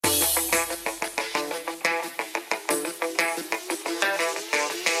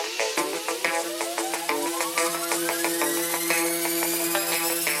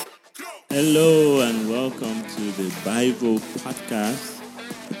Hello and welcome to the Bible Podcast,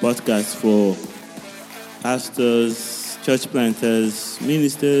 a podcast for pastors, church planters,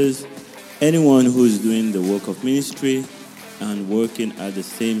 ministers, anyone who's doing the work of ministry and working at the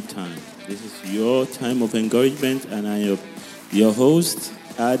same time. This is your time of encouragement, and I am your host,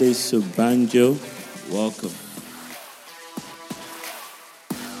 Ade Subanjo. Welcome.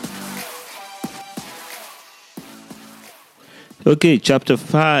 Okay, chapter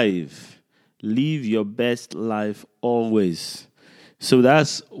 5. Live your best life always. So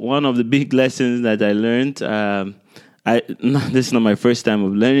that's one of the big lessons that I learned. This is not my first time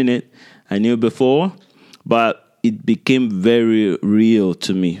of learning it. I knew before, but it became very real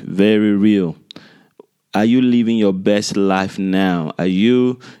to me, very real. Are you living your best life now? Are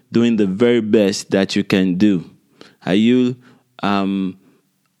you doing the very best that you can do? Are you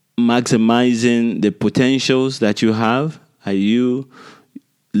maximizing the potentials that you have? Are you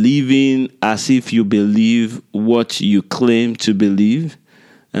living as if you believe what you claim to believe?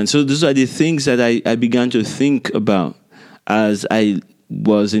 And so those are the things that I began to think about as I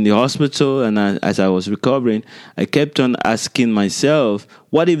was in the hospital and as I was recovering. I kept on asking myself,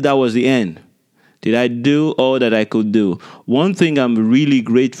 what if that was the end? Did I do all that I could do? One thing I'm really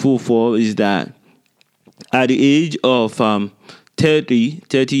grateful for is that at the age of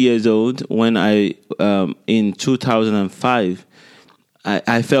 30 years old, when in 2005,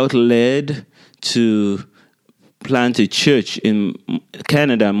 I felt led to plant a church in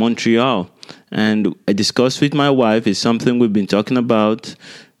Canada, Montreal. And I discussed with my wife. It's something we've been talking about,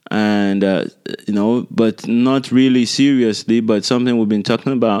 and but not really seriously, but something we've been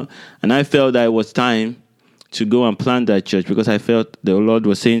talking about. And I felt that it was time to go and plant that church, because I felt the Lord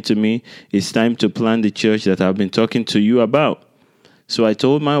was saying to me, it's time to plant the church that I've been talking to you about. So I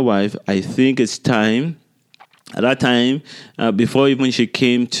told my wife, I think it's time. At that time, before even she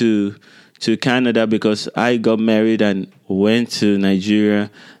came to Canada, because I got married and went to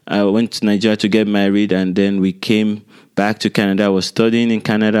Nigeria. I went to Nigeria to get married, and then we came back to Canada. I was studying in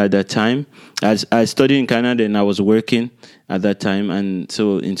Canada at that time. I studied in Canada and I was working at that time. And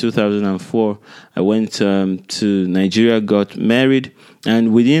so in 2004, I went to Nigeria, got married.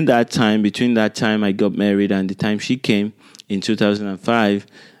 And within that time, between that time I got married and the time she came in 2005,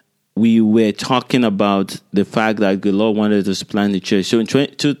 we were talking about the fact that the Lord wanted us to plant the church. So in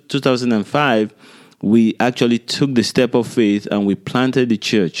 2005, we actually took the step of faith and we planted the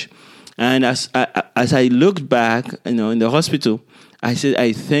church. And as I looked back, in the hospital, I said,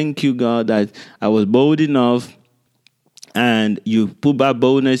 I thank you, God, that I was bold enough, and you put that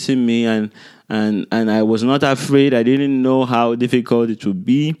boldness in me, and I was not afraid. I didn't know how difficult it would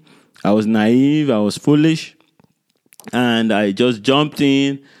be. I was naive. I was foolish, and I just jumped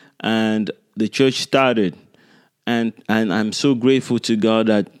in. And the church started. And I'm so grateful to God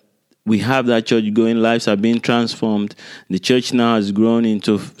that we have that church going. Lives are being transformed. The church now has grown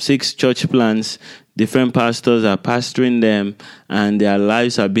into 6 church plants. Different pastors are pastoring them, and their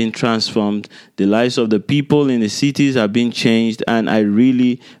lives are being transformed. The lives of the people in the cities are being changed, and I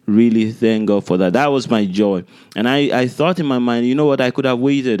really, really thank God for that. That was my joy. And I thought in my mind, you know what, I could have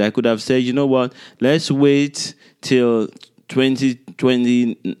waited. I could have said, you know what, let's wait till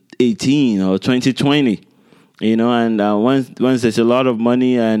 2018 or 2020, and once there's a lot of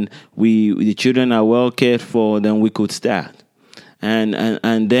money and the children are well cared for, then we could start.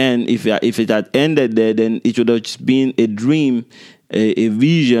 And then if it had ended there, then it would have just been a dream, a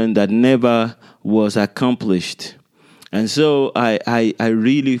vision that never was accomplished. And so I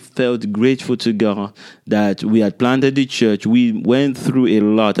really felt grateful to God that we had planted the church. We went through a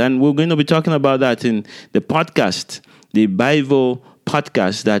lot, and we're going to be talking about that in the podcast, the Bible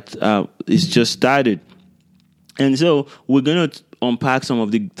podcast that is just started. And so we're going to unpack some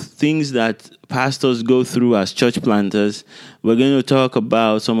of the things that pastors go through as church planters. We're going to talk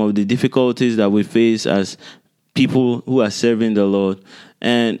about some of the difficulties that we face as people who are serving the Lord.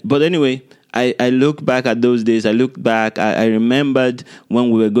 But anyway, I look back at those days. I remembered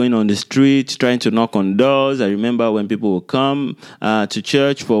when we were going on the street trying to knock on doors. I remember when people would come to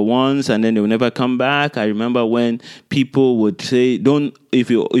church for once and then they would never come back. I remember when people would say, if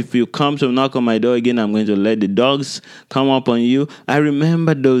you come to knock on my door again, I'm going to let the dogs come up on you. I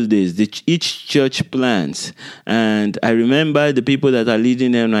remember those days, each church plants. And I remember the people that are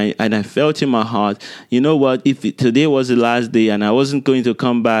leading them, and I felt in my heart, you know what, if today was the last day and I wasn't going to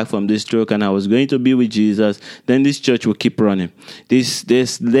come back from this stroke and I was going to be with Jesus, then this church will keep running.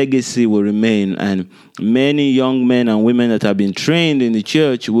 This legacy will remain, and many young men and women that have been trained in the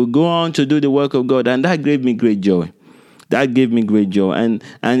church will go on to do the work of God, and that gave me great joy. that gave me great joy. And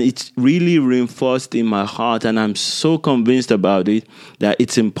it's really reinforced in my heart, and I'm so convinced about it that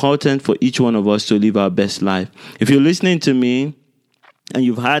it's important for each one of us to live our best life. If you're listening to me and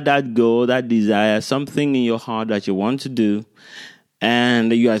you've had that goal, that desire, something in your heart that you want to do,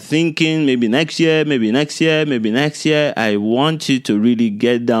 and you are thinking maybe next year, I want you to really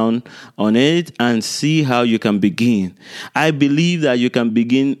get down on it and see how you can begin. I believe that you can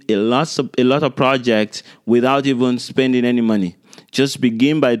begin a lot of projects without even spending any money. Just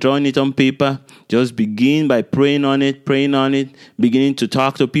begin by drawing it on paper. Just begin by praying on it, beginning to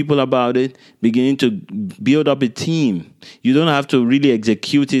talk to people about it, beginning to build up a team. You don't have to really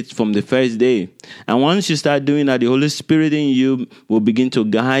execute it from the first day. And once you start doing that, the Holy Spirit in you will begin to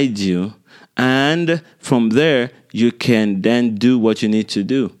guide you. And from there, you can then do what you need to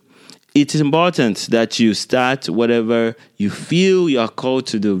do. It is important that you start whatever you feel you are called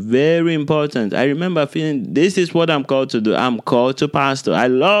to do. Very important. I remember feeling, this is what I'm called to do. I'm called to pastor. I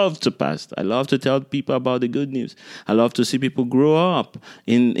love to pastor. I love to tell people about the good news. I love to see people grow up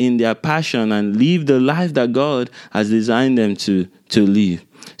in their passion and live the life that God has designed them to live.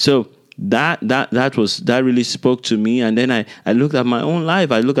 So that really spoke to me. And then I looked at my own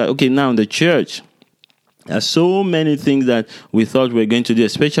life. I looked at, okay, now the church. There are so many things that we thought we were going to do,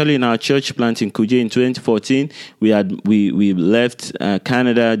 especially in our church plant in Kuje in 2014. We left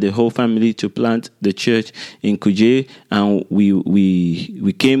Canada, the whole family, to plant the church in Kuje, and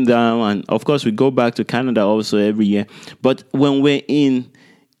we came down, and of course we go back to Canada also every year. But when we're in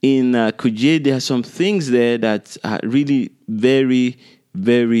Kuje, there are some things there that are really very,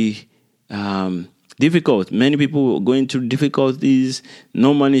 very difficult. Many people going through difficulties,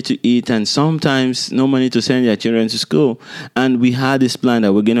 no money to eat, and sometimes no money to send their children to school. And we had this plan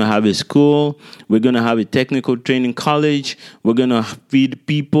that we're going to have a school, we're going to have a technical training college, we're going to feed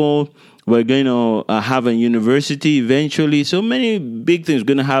people, we're going to have a university eventually. So many big things.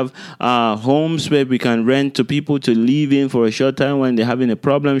 We're going to have homes where we can rent to people to live in for a short time when they're having a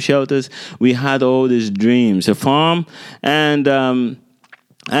problem, shelters. We had all these dreams, a farm,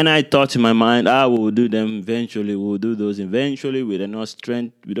 and I thought in my mind, we'll do them eventually. We'll do those eventually with enough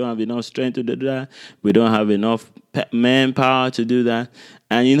strength. We don't have enough strength to do that. We don't have enough manpower to do that.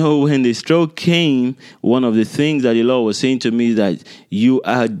 And when the stroke came, one of the things that the Lord was saying to me is that you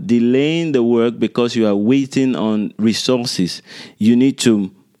are delaying the work because you are waiting on resources. You need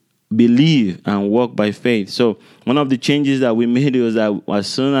to believe and walk by faith. So one of the changes that we made was that as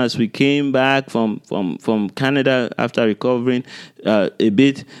soon as we came back from Canada after recovering a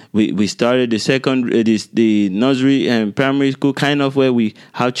bit, we started the nursery and primary school, kind of where we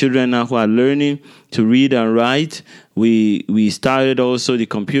have children now who are learning to read and write. We started also the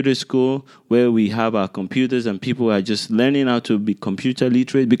computer school where we have our computers and people are just learning how to be computer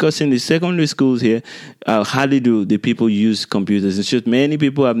literate, because in the secondary schools here, hardly do the people use computers. It's just many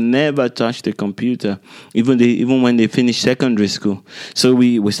people have never touched a computer, even when they finish secondary school. So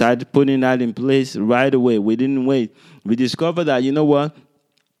we started putting that in place right away. We didn't wait. We discovered that,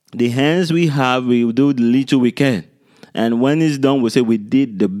 the hands we have, we will do the little we can. And when it's done, we say we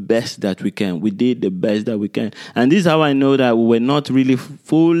did the best that we can. We did the best that we can. And this is how I know that we were not really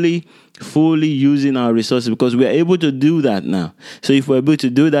fully using our resources, because we're able to do that now. So if we're able to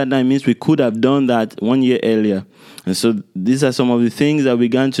do that now, it means we could have done that 1 year earlier. And so these are some of the things that we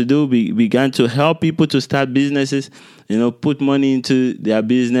began to do. We began to help people to start businesses, put money into their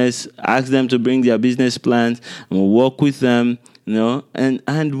business, ask them to bring their business plans, and we'll work with them.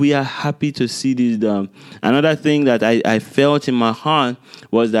 And we are happy to see this done. Another thing that I felt in my heart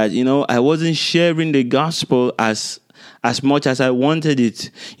was that, I wasn't sharing the gospel as much as I wanted it.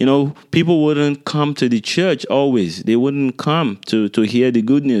 People wouldn't come to the church always. They wouldn't come to hear the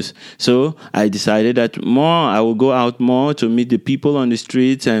good news. So I decided that I will go out more to meet the people on the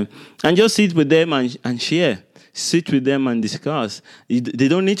streets and just sit with them and share. Sit with them and discuss. They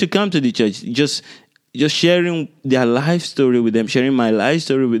don't need to come to the church. Just sharing their life story with them, sharing my life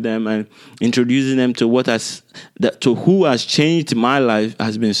story with them, and introducing them to who has changed my life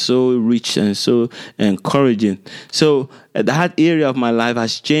has been so rich and so encouraging. So that area of my life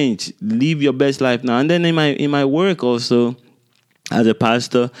has changed. Live your best life now. And then in my work also, as a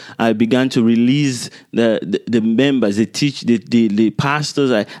pastor, I began to release the members, the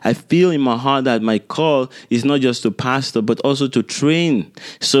pastors. I feel in my heart that my call is not just to pastor, but also to train.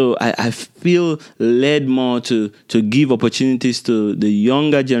 So I feel led more to give opportunities to the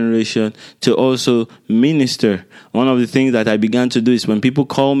younger generation to also minister. One of the things that I began to do is when people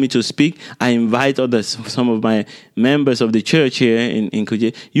call me to speak, I invite some of my members of the church here in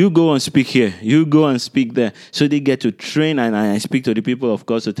Kuje. You go and speak here. You go and speak there. So they get to train, and I speak speak to the people, of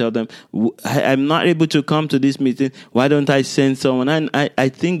course, to tell them, I'm not able to come to this meeting. Why don't I send someone? And I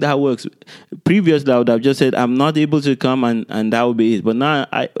think that works. Previously, I would have just said, I'm not able to come, and that would be it. But now,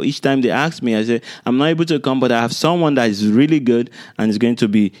 each time they ask me, I say, I'm not able to come, but I have someone that is really good and is going to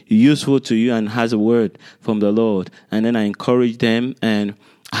be useful to you and has a word from the Lord. And then I encourage them, and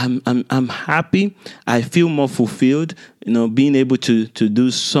I'm happy. I feel more fulfilled, being able to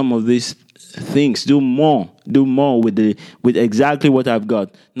do some of these things, do more with exactly what I've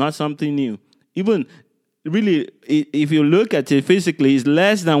got, not something new. Even really, if you look at it physically, it's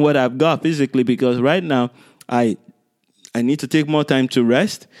less than what I've got physically, because right now I need to take more time to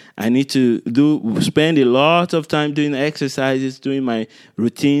rest. I need to spend a lot of time doing exercises, doing my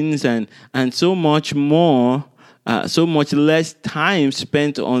routines, and so much more. So much less time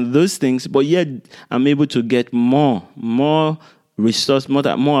spent on those things, but yet I'm able to get more resource, more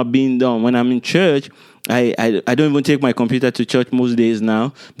are being done. When I'm in church, I don't even take my computer to church most days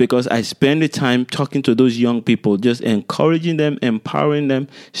now, because I spend the time talking to those young people, just encouraging them, empowering them,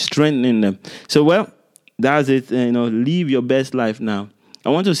 strengthening them. So, well, that's it. Live your best life now. I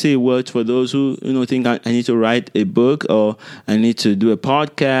want to say a word for those who think I need to write a book or I need to do a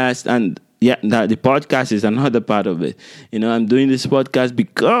podcast. And yeah, that the podcast is another part of it. I'm doing this podcast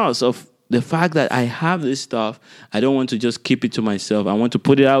because of the fact that I have this stuff. I don't want to just keep it to myself. I want to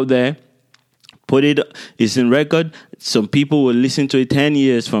put it out there. It's in record. Some people will listen to it 10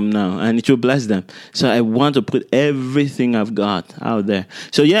 years from now, and it will bless them. So I want to put everything I've got out there.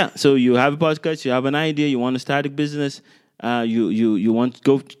 So you have a podcast, you have an idea, you want to start a business, you want to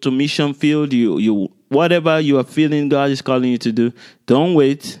go to mission field, you whatever you are feeling God is calling you to do, don't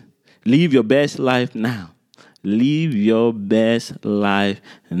wait. Live your best life now. Live your best life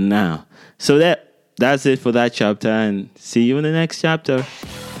now. So that's it for that chapter, and see you in the next chapter.